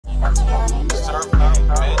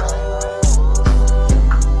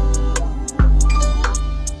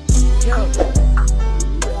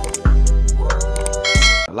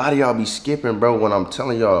A lot of y'all be skipping, bro, when I'm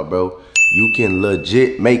telling y'all, bro, you can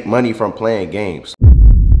legit make money from playing games.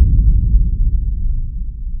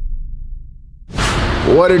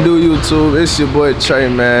 What it do, YouTube? It's your boy Trey,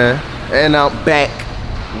 man. And I'm back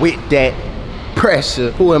with that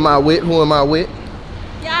pressure. Who am I with? Who am I with?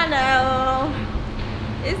 Y'all know.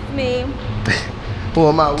 It's me. Who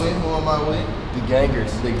am I with? Who am I with? The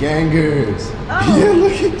gangers. The gangers. Oh, yeah,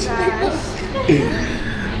 look at you.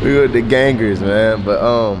 We with the gangers, man. But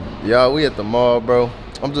y'all, we at the mall, bro.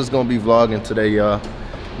 I'm just gonna be vlogging today, y'all.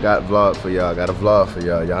 Got a vlog for y'all. Got a vlog for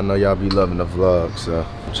y'all. Y'all know y'all be loving the vlogs, so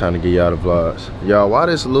I'm trying to get y'all the vlogs. Y'all, why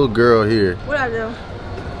this little girl here What I do?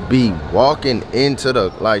 be walking into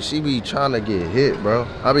the, like, she be trying to get hit, bro.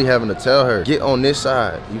 I be having to tell her, get on this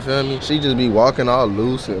side, you feel me? She just be walking all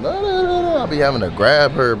loose and I be having to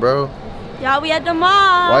grab her, bro. Y'all, we at the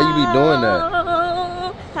mall. Why you be doing that?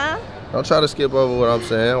 Huh? Don't try to skip over what I'm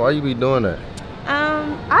saying. Why you be doing that?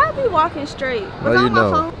 I'll be walking straight. Was I on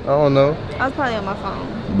my phone? I don't know. I was probably on my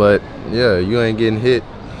phone. But yeah, you ain't getting hit,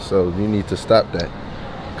 so you need to stop that.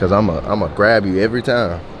 Cause I'ma grab you every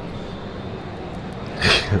time.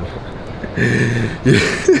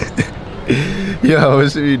 Yo,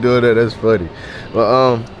 what should be doing that? That's funny.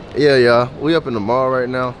 But yeah, y'all, we up in the mall right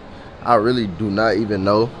now. I really do not even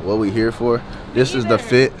know what we here for. This is the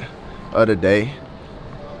fit of the day.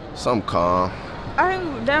 Some calm. I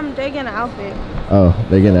think they getting an outfit. Oh,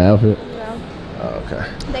 they getting an outfit? Yeah. Oh,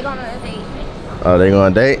 okay. They going on a date. Oh, they going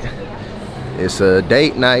on a date? It's a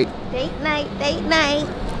date night. Date night, date night.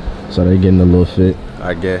 So they getting a little fit,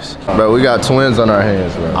 I guess. Bro, we got twins on our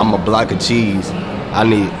hands, bro. I'm a block of cheese. I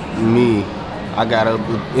need me. I got her.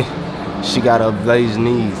 She got her blazed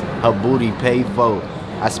knees. Her booty paid for.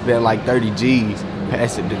 I spent like 30 G's.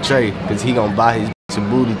 Pass it to Trey, cause he gonna buy his some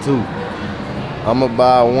booty too. I'ma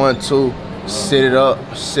buy 1, 2, sit it up,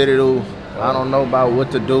 sit it all. I don't know about what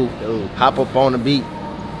to do. Dude. Hop up on the beat.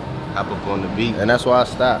 Hop up on the beat. And that's why I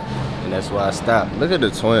stopped. And that's why I stopped. Look at the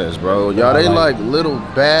twins, bro. Y'all, they like little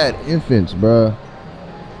bad infants, bro.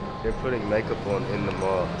 They're putting makeup on in the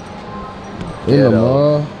mall. In the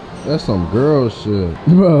mall? That's some girl shit.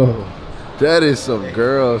 Bro, that is some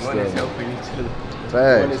girl stuff. One is helping each other.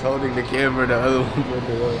 Facts. One is holding the camera, the other one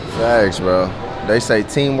putting it on. Facts, bro. They say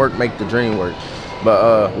teamwork make the dream work.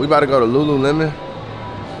 But we about to go to Lululemon.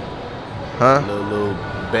 Huh? Little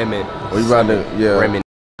Bemin. We about to, yeah. Remin.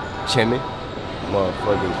 Chimney.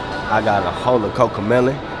 Motherfucking. I got a whole of Coco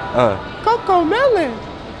Melon. Coco Melon.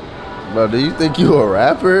 Bro, do you think you a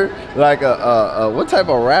rapper? Like what type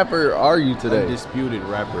of rapper are you today? Undisputed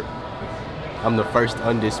rapper. I'm the first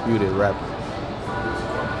undisputed rapper.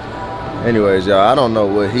 Anyways, y'all, I don't know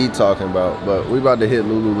what he talking about, but we about to hit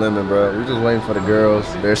Lululemon, bro. We just waiting for the girls.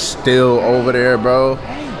 They're still over there, bro.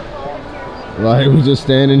 Like, we just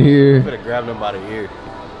standing here. You better grab them by the ear.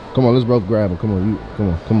 Come on, let's both grab them. Come on,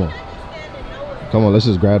 come on. Come on, let's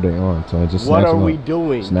just grab their arm. So just what snatch are them we up.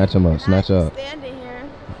 doing? Snatch them up, snatch up. Standing here.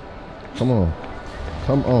 Come on.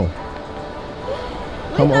 Come on.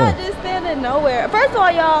 We're not just standing nowhere. First of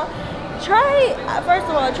all, y'all, Trey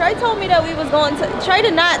told me that we was going to, Trey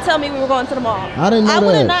did not tell me we were going to the mall. I didn't know that. I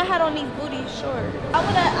would have not had on these booty shorts. I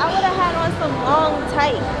would have had on some long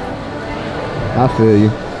tights. I feel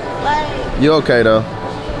you. Like. You okay, though?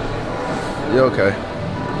 You okay?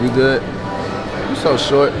 You good? You so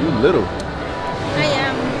short, you little. I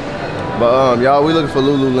am. But y'all, we looking for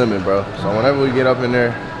Lululemon, bro. So whenever we get up in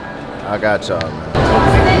there, I got y'all, man.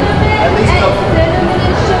 At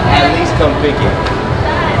least come pick it.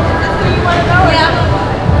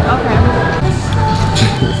 Okay.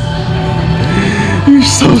 You're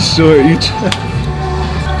so short.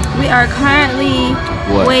 We are currently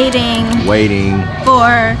waiting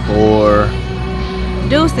for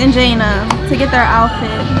Deuce and Jayda to get their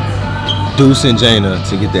outfit. Deuce and Jayda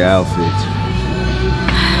to get their outfit.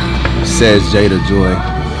 Says Jayda Joy.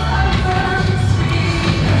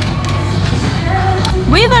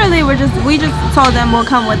 We literally we just told them we'll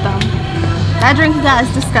come with them. That drink you got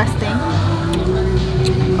is disgusting.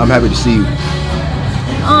 I'm happy to see you.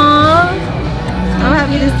 Aww. I'm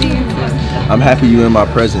happy to see you too. I'm happy you in my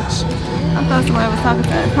presence. I thought somebody was talking to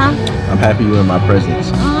us, huh? I'm happy you in my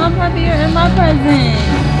presence. Oh, I'm happy you're in my presence.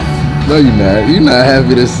 No, you're not. You're not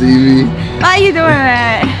happy to see me. Why are you doing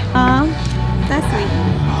that? That's sweet.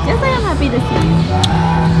 Just say I'm happy to see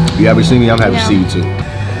you. You happy to see me? I'm happy to see you too.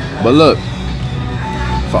 But look,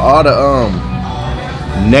 for all the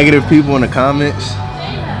negative people in the comments,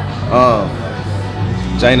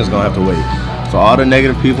 Jayda's gonna have to wait. For all the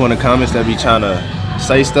negative people in the comments that be trying to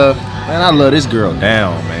say stuff. Man, I love this girl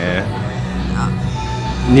down, man.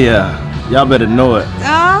 Yeah, y'all better know it.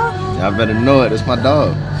 Oh? Y'all better know it. It's my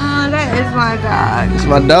dog. Oh, that is my dog. It's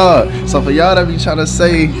my dog. So for y'all that be trying to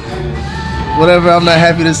say whatever I'm not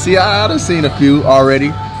happy to see, I done seen a few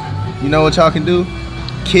already. You know what y'all can do?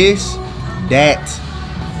 Kiss that.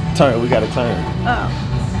 Turn. We gotta turn. Oh.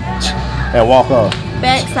 And walk off.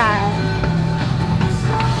 Backside.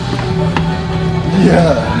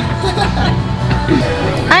 Yeah.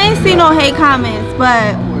 I ain't see no hate comments,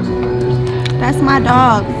 but that's my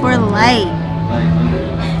dog for life.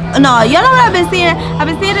 No, you know what I've been seeing? I've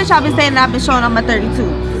been seeing that y'all been saying that I've been showing on my 32s.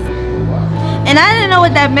 And I didn't know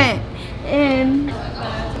what that meant. And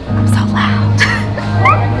I'm so loud.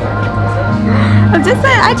 I'm just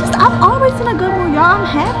saying, I'm always in a good mood, y'all. I'm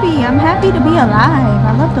happy. I'm happy to be alive.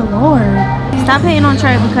 I love the Lord. Stop hating on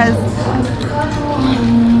Trey because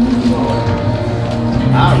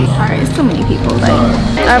alright, it's too many people. Like,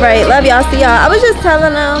 alright, love y'all. See y'all. I was just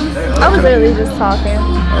telling them. I was literally just talking.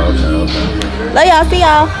 Okay. Love y'all. See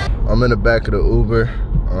y'all. I'm in the back of the Uber.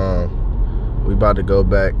 We about to go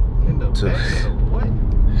back to. What?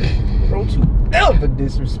 Don't you ever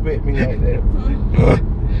disrespect me like that.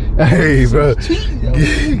 Hey, bro.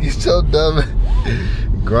 Get your dumb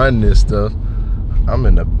grinding this stuff. I'm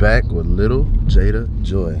in the back with little Jayda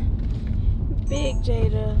Joy. Big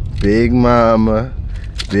Jayda. Big mama.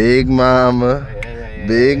 Big mama.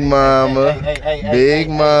 Big mama. Big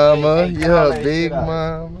mama. Yeah, big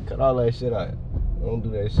mama. Cut all that shit out. Don't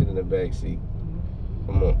do that shit in the back seat.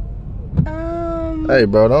 Come on. Hey,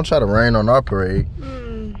 bro, don't try to rain on our parade.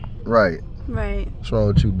 Right. Right. What's wrong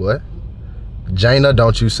with you, boy? Jayda,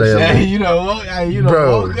 don't you say a lick. You know what? You know,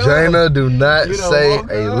 bro, Jayda, do not say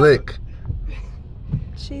a lick.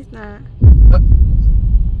 She's not.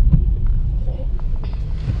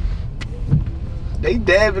 They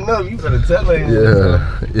dabbing up. You better tell her.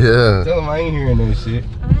 Yeah. Tell them I ain't hearing that shit.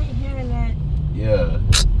 I ain't hearing that. Yeah.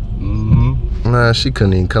 Nah, she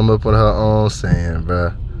couldn't even come up with her own saying,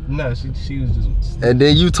 bro. No, she was just. And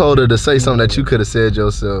then you told her to say something that you could have said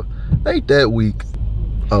yourself. Ain't that weak?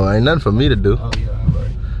 Oh, ain't nothing for me to do. Oh yeah,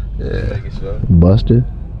 alright. Yeah. Sure. Busted.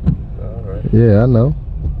 Alright. Yeah, I know.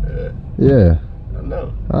 Yeah. I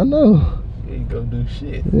know. I know. Yeah, you go do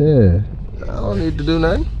shit. Yeah. I don't need to do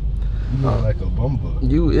nothing. You look like a bumper.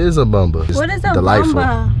 You is a bumper. What is a delightful.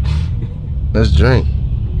 bumba? Let's drink.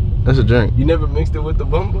 That's a drink. You never mixed it with the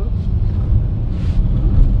bumper?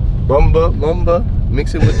 Bumba,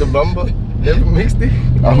 mix it with the bumba. Never mixed it?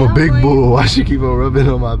 I'm a big bull. Why she keep on rubbing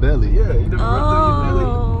on my belly? Yeah, you never rubbed on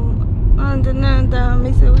your belly.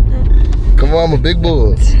 Mix it with that. Come on, I'm a big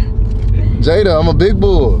bull. Jayda, I'm a big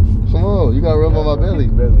bull. Come on, you gotta rub on my belly.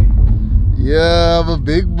 Yeah, I'm a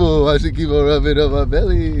big bull. Why she keep on rubbing on my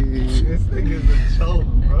belly? This nigga's a choke,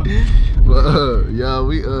 bro. But y'all,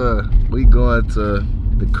 we going to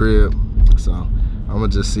the crib, so I'm gonna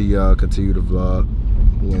just see y'all continue to vlog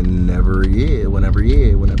whenever yeah.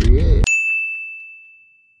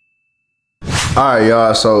 Alright,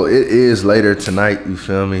 y'all, so it is later tonight, you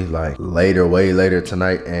feel me? Like later, way later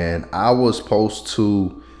tonight, and I was supposed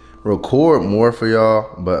to record more for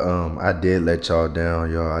y'all, but I did let y'all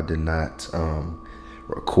down, y'all. I did not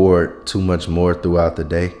record too much more throughout the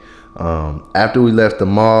day. After we left the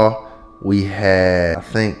mall, we had, I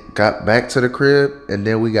think, got back to the crib, and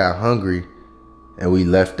then we got hungry and we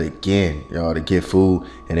left again, y'all, to get food,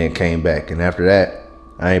 and then came back. And after that,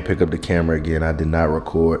 I ain't pick up the camera again. I did not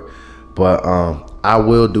record. But I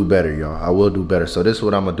will do better, y'all. I will do better. So this is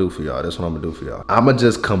what I'm gonna do for y'all. I'm gonna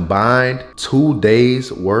just combine 2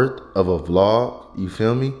 days worth of a vlog. You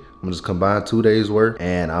feel me? I'm gonna just combine 2 days worth,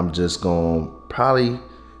 and I'm just gonna probably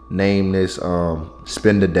name this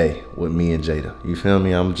Spend the Day with me and Jayda. You feel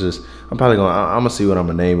me? I'm gonna see what I'm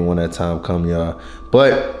gonna name it when that time come, y'all.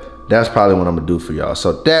 But that's probably what I'm gonna do for y'all.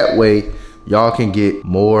 So that way y'all can get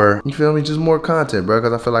more, you feel me? Just more content, bro.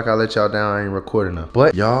 Cause I feel like I let y'all down. I ain't recording enough.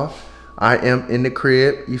 But y'all, I am in the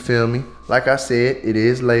crib, you feel me? Like I said, it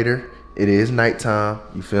is later. It is nighttime,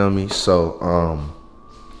 you feel me? So,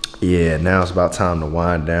 yeah, now it's about time to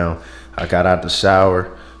wind down. I got out the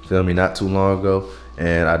shower, feel me, not too long ago,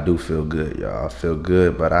 and I do feel good, y'all. I feel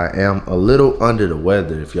good, but I am a little under the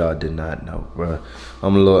weather, if y'all did not know, bro.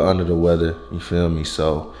 I'm a little under the weather, you feel me?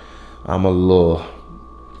 So, I'm a little,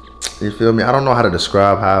 you feel me? I don't know how to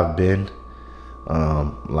describe how I've been.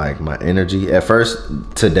 Like my energy at first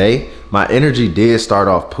today, my energy did start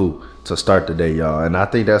off poop to start the day, y'all, and I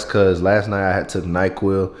think that's because last night I had took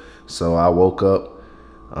NyQuil, so I woke up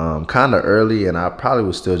kind of early, and I probably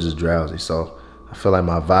was still just drowsy. So I feel like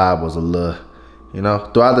my vibe was a little, you know,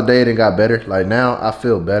 throughout the day it got better. Like now I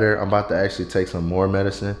feel better. I'm about to actually take some more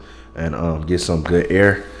medicine, and get some good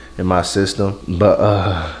air in my system. But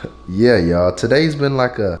yeah, y'all, today's been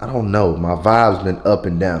like I don't know, my vibe's been up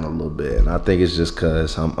and down a little bit, and I think it's just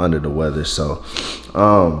cause I'm under the weather. So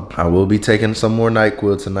I will be taking some more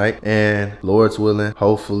NyQuil tonight, and Lord's willing,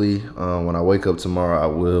 hopefully when I wake up tomorrow I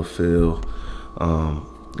will feel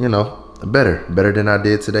you know, better than I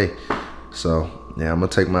did today. So yeah, I'm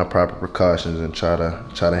gonna take my proper precautions and try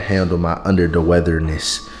to handle my under the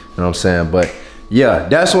weatherness, you know what I'm saying? But yeah,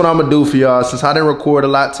 that's what I'm gonna do for y'all. Since I didn't record a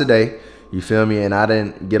lot today, you feel me, and I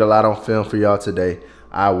didn't get a lot on film for y'all today,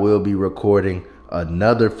 I will be recording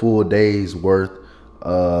another full day's worth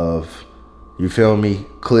of, you feel me,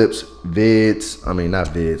 clips, vids. I mean, not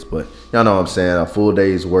vids, but y'all know what I'm saying, a full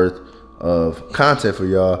day's worth of content for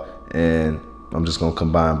y'all. And I'm just gonna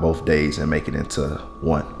combine both days and make it into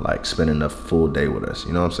one, like spending a full day with us,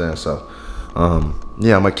 you know what I'm saying? So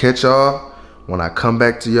yeah, I'm gonna catch y'all when I come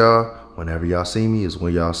back to y'all. Whenever y'all see me is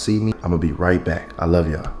when y'all see me. I'm gonna be right back. I love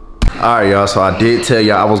y'all. All right, y'all, so I did tell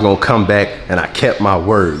y'all I was gonna come back, and I kept my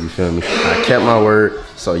word, you feel me? I kept my word.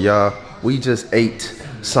 So y'all, we just ate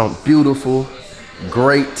some beautiful,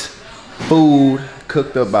 great food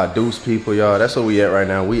cooked up by Deuce people, y'all. That's where we at right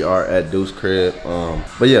now. We are at Deuce crib.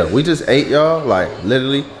 But yeah, we just ate, y'all, like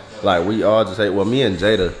literally, like we all just ate. Well, me and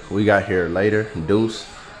Jayda, we got here later. Deuce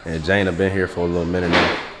and Jayda been here for a little minute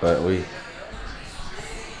now, but we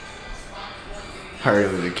heard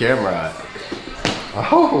it with the camera.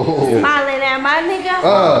 Oh. Smiling at my nigga.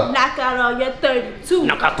 Knock out all your 32.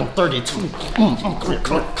 Knock out them 32. Come here.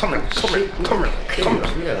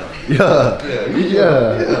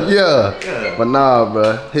 Yeah. But nah,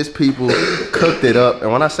 bro. His people cooked it up.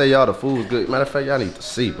 And when I say y'all, the food's good. Matter of fact, y'all need to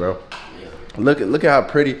see, bro. Look at how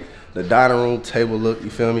pretty the dining room table look.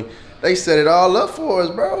 You feel me? They set it all up for us,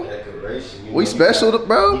 bro. Decoration. We special,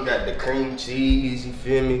 bro. You got the cream cheese, you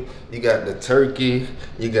feel me? You got the turkey,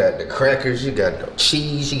 you got the crackers, you got the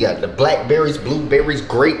cheese, you got the blackberries, blueberries,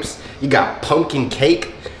 grapes, you got pumpkin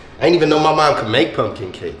cake. I didn't even know my mom could make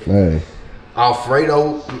pumpkin cake. Hey.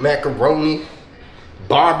 Alfredo, macaroni,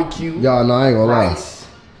 barbecue. Y'all know I ain't gonna rice. lie.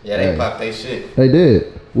 Yeah, they popped they shit. They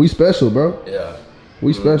did. We special, bro. Yeah.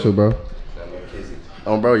 We special, bro.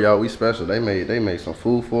 Oh, bro, y'all, we special. They made some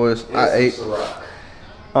food for us. I ate.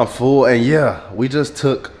 I'm full, and yeah, we just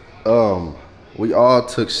took we all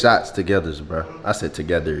took shots togethers, bro. I said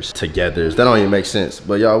togethers. That don't even make sense.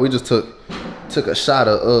 But y'all, we just took a shot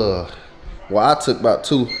of well, I took about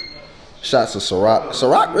 2 shots of Ciroc.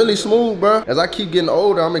 Ciroc really smooth, bro. As I keep getting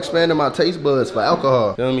older, I'm expanding my taste buds for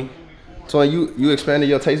alcohol. Feel me? So you expanded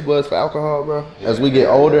your taste buds for alcohol, bro. As we get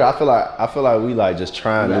older, I feel like we like just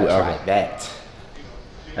trying new alcohol. Try that.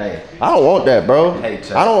 Hey. I don't want that, bro. Hey,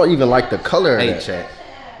 chat. I don't even like the color of that. Chat.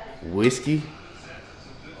 Whiskey.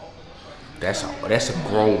 That's a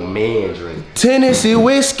grown man drink. Tennessee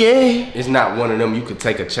whiskey. It's not one of them you could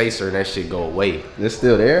take a chaser and that shit go away. It's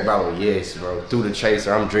still there? Bro, yes, bro. Through the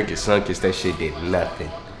chaser, I'm drinking Sunkist. That shit did nothing.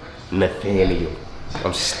 Nathaniel.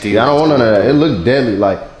 I'm still. Yeah, I don't want none of that. It looked deadly.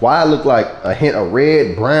 Like, why it look like a hint of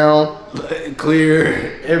red, brown,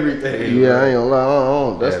 clear, everything. Yeah, I ain't gonna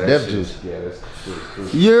lie. That's death juice. Yeah, that's true.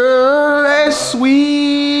 You're as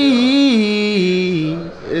sweet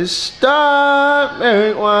as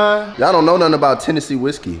strawberry wine. Y'all don't know nothing about Tennessee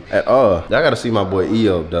whiskey at all. Y'all gotta see my boy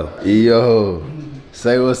Eo though. Eo,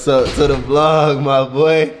 say what's up to the vlog, my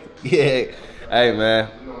boy. Yeah. Hey man,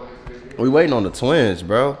 we waiting on the twins,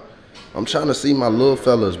 bro. I'm trying to see my little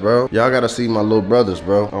fellas, bro. Y'all gotta see my little brothers,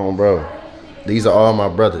 bro. Oh, bro. These are all my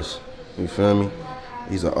brothers. You feel me?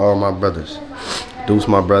 These are all my brothers. Deuce,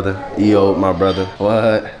 my brother. EO, my brother.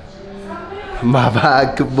 What? My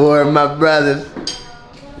vodka boy, my brothers.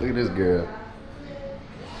 Look at this girl.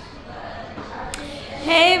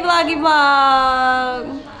 Hey, vloggy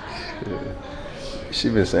vlog. She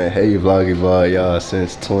been saying, hey, vloggy vlog, y'all,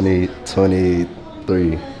 since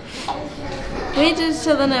 2023. We just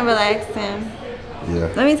chilling and relaxing. Yeah.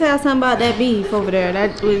 Let me tell you something about that beef over there.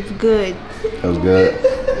 That was good. That was good.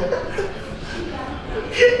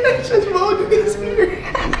 Just molded his hair.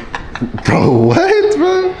 Bro, what,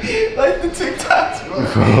 bro? Like the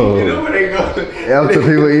TikToks, bro. You know where they go? Out to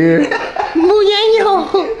people's ear. Muyeño.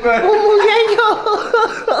 Muyeño.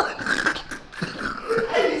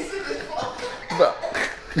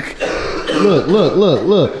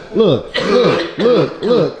 Look.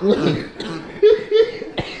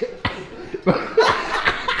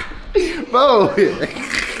 Bro.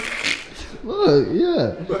 Look,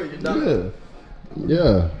 yeah.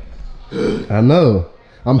 Yeah. I know.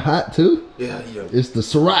 I'm hot too. Yeah. It's the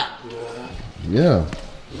Ciroc. Yeah.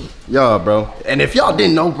 Y'all, bro. And if y'all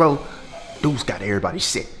didn't know, bro, Deuce got everybody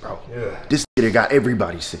sick, bro. Yeah. This nigga got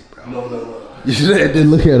everybody sick, bro. No. You had to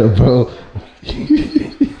look at him, bro.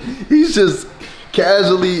 He's just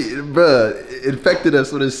casually, bruh, infected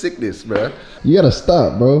us with his sickness, bruh. You gotta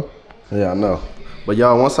stop, bro. Yeah, I know. But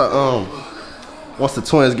y'all, once the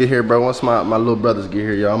twins get here, bro, once my little brothers get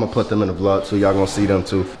here, y'all, I'm gonna put them in the vlog too. Y'all gonna see them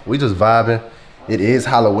too. We just vibing. It is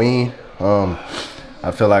Halloween.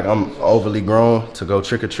 I feel like I'm overly grown to go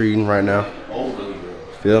trick-or-treating right now. Overly grown.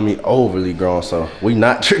 Feel me? Overly grown. So we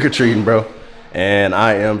not trick-or-treating, bro. And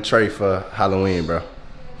I am Trey for Halloween, bro. You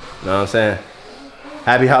know what I'm saying?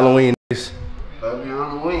 Happy Halloween. Happy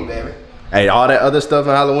Halloween, baby. Hey, all that other stuff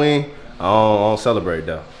in Halloween, I don't celebrate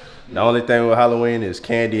though. The only thing with Halloween is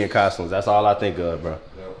candy and costumes. That's all I think of, bro.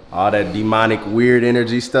 All that demonic, weird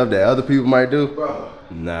energy stuff that other people might do. Bro,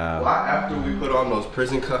 nah. Why after we put on those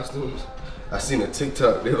prison costumes, I seen a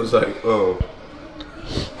TikTok. It was like,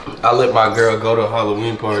 I let my girl go to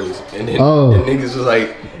Halloween parties, and then and niggas was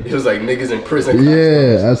like, it was like niggas in prison costumes.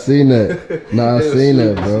 Yeah, I seen that. Nah, I seen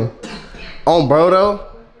that, bro. On bro though,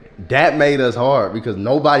 that made us hard because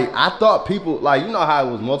I thought people, like, you know how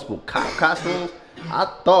it was multiple cop costumes? I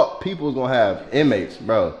thought people was gonna have inmates,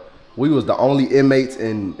 bro. We was the only inmates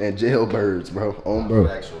and jailbirds, bro. On bro.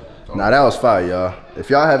 Nah, that was fire, y'all. If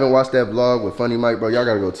y'all haven't watched that vlog with Funny Mike, bro, y'all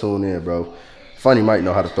gotta go tune in, bro. Funny Mike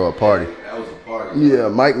know how to throw a party. That was a party. Yeah,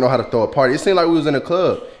 Mike know how to throw a party. It seemed like we was in a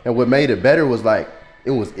club, and what made it better was like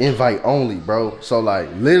it was invite only, bro. So like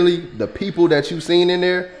literally the people that you seen in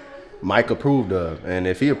there, Mike approved of, and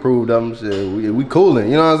if he approved of them, shit, we cooling.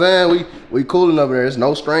 You know what I'm saying? We cooling over there. It's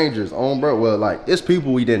no strangers, on bro. Well, like it's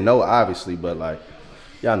people we didn't know, obviously, but like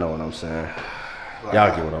y'all know what I'm saying.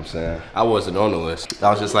 Y'all get what I'm saying. I wasn't on the list. I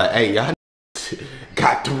was just like, hey, y'all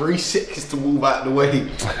got 3 seconds to move out the way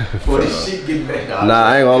before this shit get bad. Nah,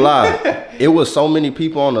 I ain't gonna lie. It was so many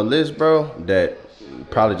people on the list, bro, that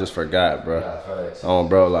probably just forgot, bro.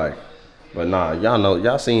 Bro, like, but nah, y'all know,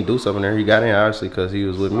 y'all seen Deuce up in there. He got in obviously because he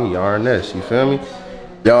was with me, RNS. You feel me?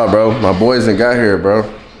 Y'all, bro, my boys done got here, bro.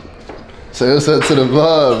 Say what's up to the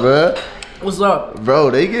vlog, bro. What's up?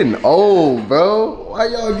 Bro, they getting old, bro. Why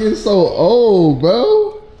y'all getting so old,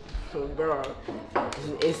 bro? Bro,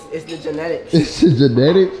 it's the genetics. It's the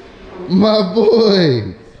genetics? My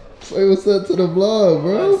boy. Say what's up to the vlog,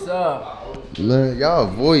 bro. What's up? Man, y'all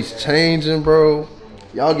voice changing, bro.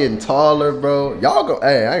 Y'all getting taller, bro. Y'all go,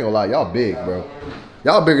 hey, I ain't gonna lie, y'all big, bro.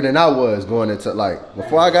 Y'all bigger than I was going into, like,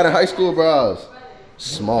 before I got in high school, bro, I was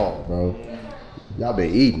small, bro. Y'all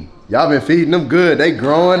been eating. Y'all been feeding them good. They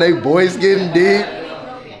growing, they voice getting deep.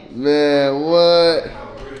 Man, what?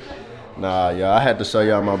 Nah, y'all, I had to show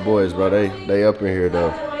y'all my boys, bro. They up in here,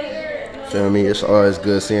 though. Feel me? It's always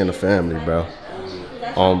good seeing the family, bro.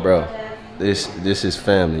 Bro. This is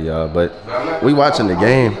family, y'all. But we watching the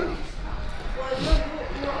game.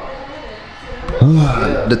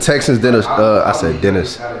 The Texans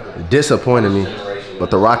disappointed me, but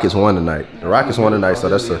the Rockets won tonight. So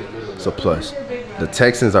that's a plus. The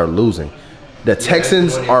Texans are losing. The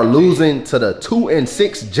Texans are losing to the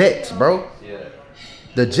 2-6 Jets, bro.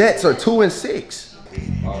 The Jets are 2-6.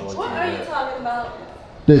 What are you talking about?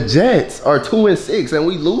 The Jets are 2-6, and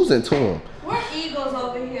we losing to them. We're Eagles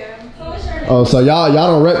over here. Oh, so y'all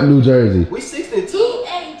don't rep New Jersey? We 6-2.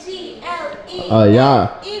 E-A-G-L-E. Oh,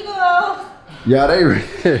 yeah. Eagles. Yeah,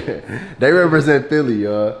 they represent Philly,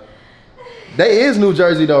 y'all. They is New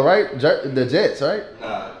Jersey though, right? The Jets, right?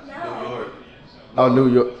 Nah, New York. Oh, New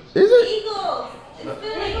York. Is it? Eagles. It's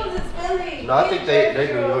Philly. Eagles is Philly. No, I think they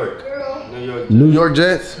New York. New York. New York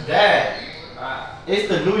Jets? Dad, it's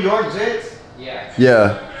the New York Jets? Yeah.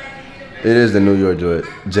 Yeah, it is the New York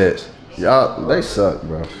Jets. Y'all, they suck,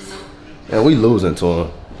 bro. And we losing to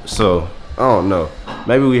them. So, I don't know.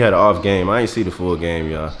 Maybe we had an off game. I ain't see the full game,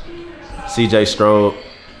 y'all. CJ Stroud.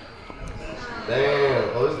 Damn,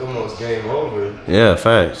 it's almost game over. Yeah,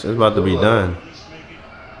 facts. It's about to be done.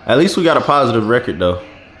 At least we got a positive record, though.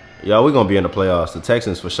 Y'all, we gonna be in the playoffs. The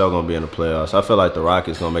Texans for sure gonna be in the playoffs. I feel like the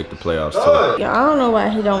Rockets gonna make the playoffs too. Yeah, I don't know why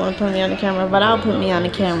he don't want to put me on the camera, but I'll put me on the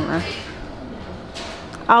camera.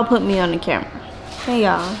 I'll put me on the camera. Hey,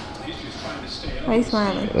 y'all. Why you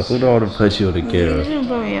smiling? Who don't want to put you on the camera? You didn't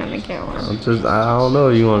put me on the camera. I don't know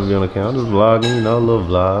if you want to be on the camera. I'm just vlogging, you know, a little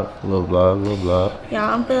vlog.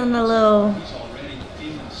 Y'all, I'm feeling a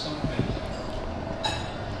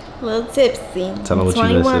little tipsy. Tell them what you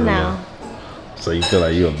 21 now. So you feel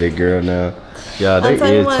like you a big girl now? Yeah, they I'm is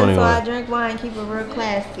 21, 21. so I drink wine, keep it real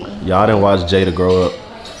classy. Y'all didn't watch Jayda grow up.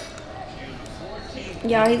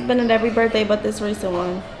 Y'all, he's been at every birthday but this recent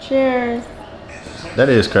one. Cheers. That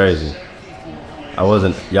is crazy. I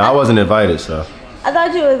wasn't invited, so. I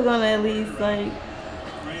thought you was gonna at least like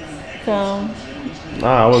come.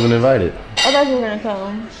 Nah, I wasn't invited. I thought you were gonna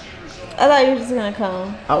come. I thought you were just gonna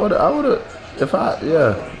come. I would've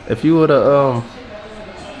If you would've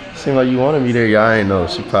seemed like you wanted me there, y'all ain't know.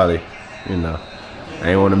 She probably, you know,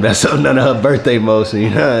 I ain't want to mess up none of her birthday motion. You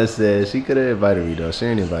know what I'm saying? She could have invited me though. She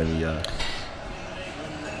ain't invite me, y'all.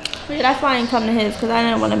 Yeah, that's why I didn't come to his, because I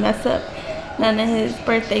didn't want to mess up none of his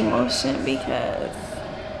birthday motion, because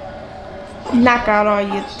knock out all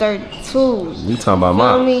your 32. You talking about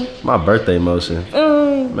my birthday motion?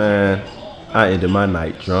 Man, I ended my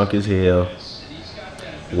night drunk as hell.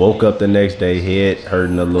 Woke up the next day, head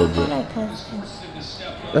hurting a little bit.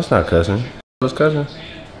 That's not cussing. That's cussing?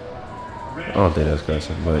 I don't think that's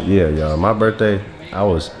cussing. But yeah, y'all, my birthday, I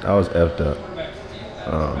was effed up.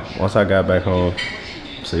 Once I got back home,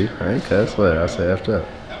 see, I ain't cuss. What? I said effed up.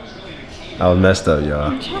 I was messed up,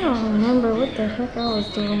 y'all. I'm trying to remember what the heck I was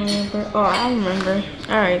doing on my birthday. Oh, I remember.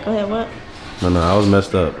 Alright, go ahead, what? No, I was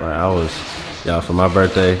messed up. Like, y'all, for my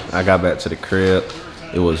birthday, I got back to the crib.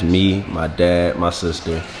 It was me, my dad, my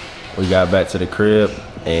sister. We got back to the crib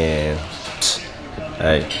and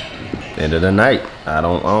hey, end of the night. I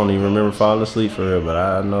don't even remember falling asleep for real, but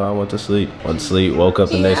I know I went to sleep. Woke up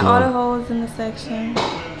the next morning. All the holes in the section.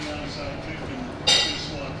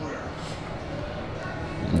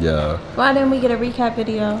 Yeah. Why didn't we get a recap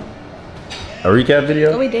video? A recap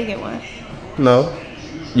video? Oh, we did get one. No.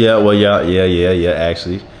 Yeah, well, yeah.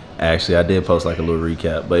 Actually, I did post like a little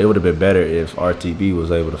recap, but it would have been better if RTB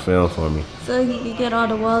was able to film for me. So he could get all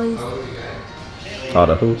the Wallies. All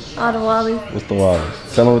the who? All the Wallies. What's the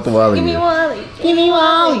Wallies? Tell him what the Wally is. Give me Wally. Give me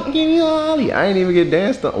Wally. Give me Wally. I ain't even get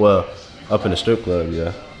danced on. Well, up in the strip club,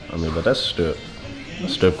 yeah. I mean, but that's a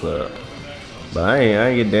strip club. But I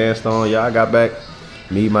ain't get danced on. Y'all got back.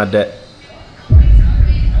 Me, my dad.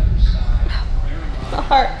 The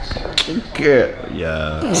heart. She don't care.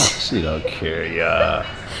 Yeah. She don't care, yeah.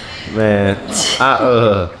 Man,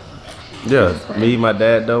 yeah, me, my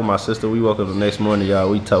dad though, my sister, we woke up the next morning, y'all,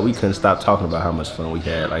 we couldn't stop talking about how much fun we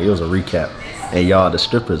had. Like, it was a recap. And y'all, the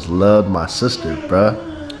strippers loved my sister, bruh.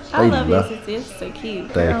 I love your sister, it's so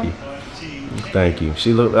cute. Thank you.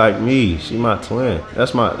 She looked like me. She my twin.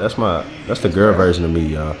 That's the girl version of me,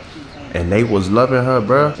 y'all. And they was loving her,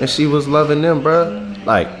 bruh. And she was loving them, bruh.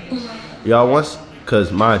 Like, y'all, once,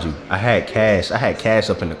 cause mind you, I had cash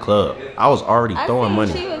up in the club. I was already throwing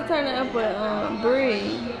money. She was turning up with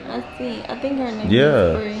Bree. I think her name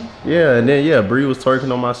was Bree. Yeah, and then Bree was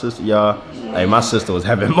twerking on my sister, y'all. Hey, my sister was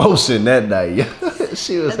having motion that night.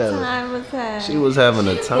 She was having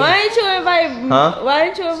a time. Why didn't you invite Why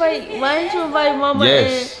didn't you invite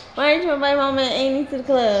Mama and Amy to the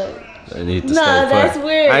club? They need to no, that's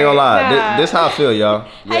weird. I ain't gonna lie. This how I feel, y'all.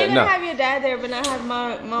 How you gonna have your dad there but not have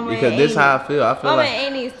Mama because and this Amy? how I feel. I feel Mama like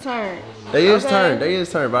and Amy's turn. They is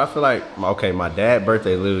turn. But I feel like, okay, my dad's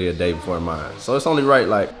birthday is literally a day before mine. So it's only right,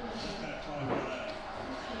 like,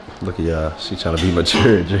 look at y'all. She trying to be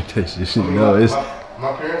mature and drink that shit. She know it's.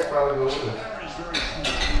 My parents probably go with her.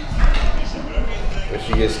 If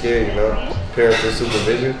she gets scared, you know, parental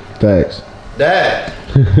supervision. Thanks. Dad.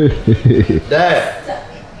 Dad.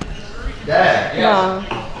 Yeah.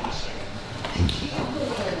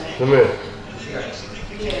 Come here.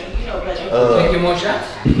 Taking more shots?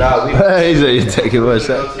 Nah, he said you're taking more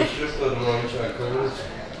shots.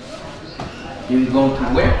 You going to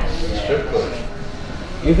where? Strip club.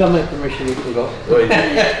 You got my permission, you can go. Wait,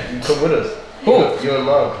 you come with us. Who? You and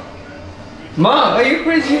Mom. Mom, are you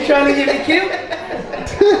crazy? You trying to get me killed?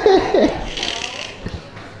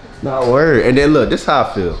 Not word. And then look, this how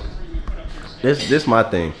I feel. This my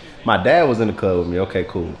thing. My dad was in the club with me. Okay,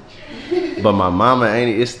 cool. But my mama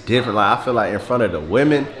ain't. It's different. Like, I feel like in front of the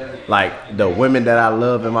women, like the women that I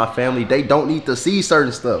love in my family, they don't need to see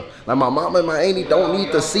certain stuff. Like my mama and my auntie don't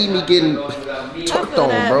need to see me getting twerked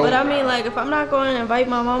on, bro. But I mean, like, if I'm not going to invite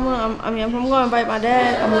my mama, if I'm going to invite my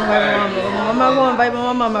dad, I'm going to invite my mama. If I'm not going to invite my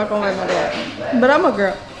mama, I'm not going to invite my dad. But I'm a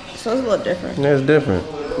girl, so it's a little different. Yeah, it's different.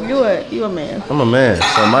 You a man. I'm a man.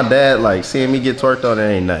 So my dad, like, seeing me get twerked on,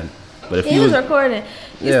 there ain't nothing. But if he was recording.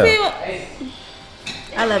 You yeah. See what?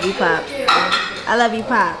 I love you, Pop. I love you,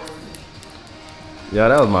 Pop. Yeah,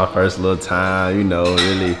 that was my first little time, you know,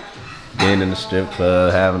 really being in the strip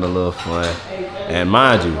club, having a little fun. And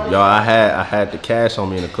mind you, y'all, I had the cash on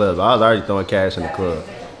me in the club. I was already throwing cash in the club.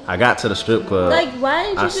 I got to the strip club. Like, why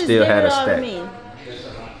didn't you just give it all to me?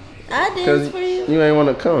 I danced for you. You ain't want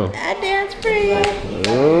to come. I danced for you.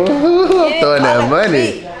 Ooh, throwing that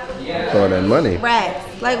money. Throwing that money.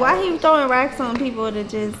 Racks. Like, why he throwing racks on people that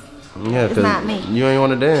just... Yeah, it's not me. You ain't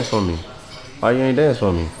want to dance for me. Why you ain't dance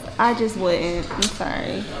for me? I just wouldn't. I'm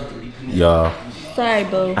sorry. Y'all. Sorry,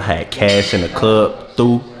 boo. I had cash in the club,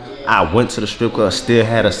 I went to the strip club, still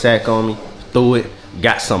had a sack on me, threw it,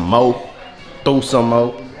 got some more, threw some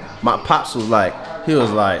more. My pops was like, he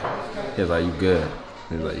was like, He was like, you good?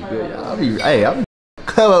 He was like, you good? I'll be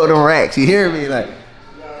come up with them racks. You hear me? Like,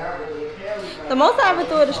 the most I ever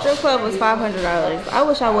threw at a strip club was $500. I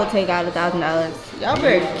wish I would take out $1,000. Y'all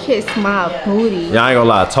better kiss my booty. y'all ain't gonna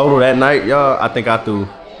lie. Total that night, y'all, I think I threw.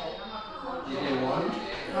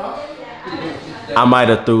 I might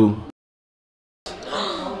have threw,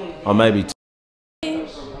 or maybe.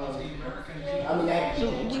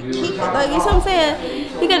 Like, you see what I'm saying?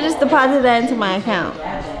 He could just deposit that into my account.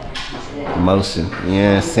 Motion, you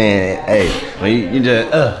know what I'm saying? Hey, when you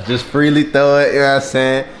just freely throw it, you know what I'm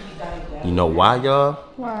saying? You know why, y'all?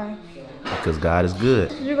 Why? Because God is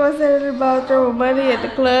good. You gonna say it about throwing money at the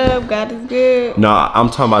club? God is good. No, I'm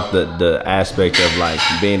talking about the aspect of like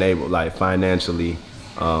being able, like financially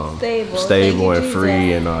stable and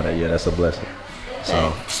free and all that. Yeah, that's a blessing.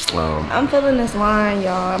 So, I'm feeling this wine,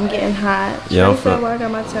 y'all. I'm getting hot. Yeah, I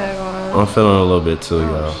got my tag on. I'm feeling a little bit too,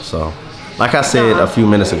 y'all. So, like I said a few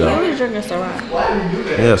minutes ago. You was drinking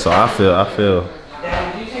Ciroc. Yeah, so I feel a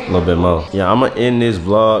little bit more. Yeah, I'm gonna end this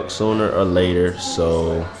vlog sooner or later,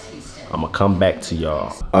 so I'm gonna come back to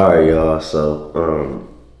y'all. All right, y'all. So,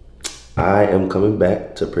 I am coming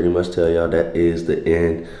back to pretty much tell y'all that is the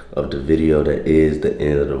end of the video. That is the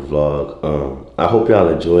end of the vlog. I hope y'all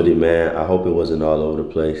enjoyed it, man. I hope it wasn't all over the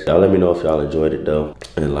place. Y'all let me know if y'all enjoyed it though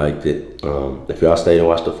and liked it. If y'all stayed and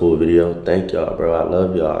watched the full video, thank y'all, bro. I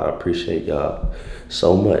love y'all. I appreciate y'all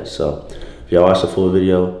so much. So if y'all watched the full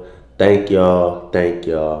video, thank y'all. Thank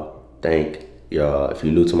y'all. Thank y'all. If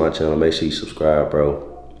you're new to my channel, make sure you subscribe,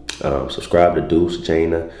 bro. Subscribe to Deuce,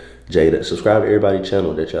 Jayda. Subscribe to everybody's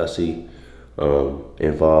channel that y'all see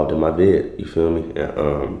involved in my vid. You feel me?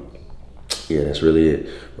 And, yeah, that's really it.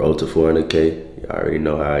 Road to 400K. Y'all already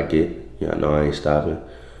know how I get. Y'all know I ain't stopping.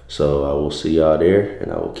 So I will see y'all there,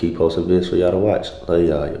 and I will keep posting vids for y'all to watch. Love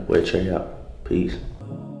y'all. Your boy Trey out. Peace.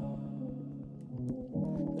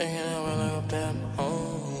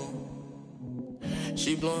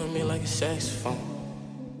 She blowing me like a saxophone.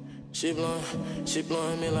 She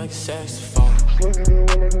blowing me like a saxophone.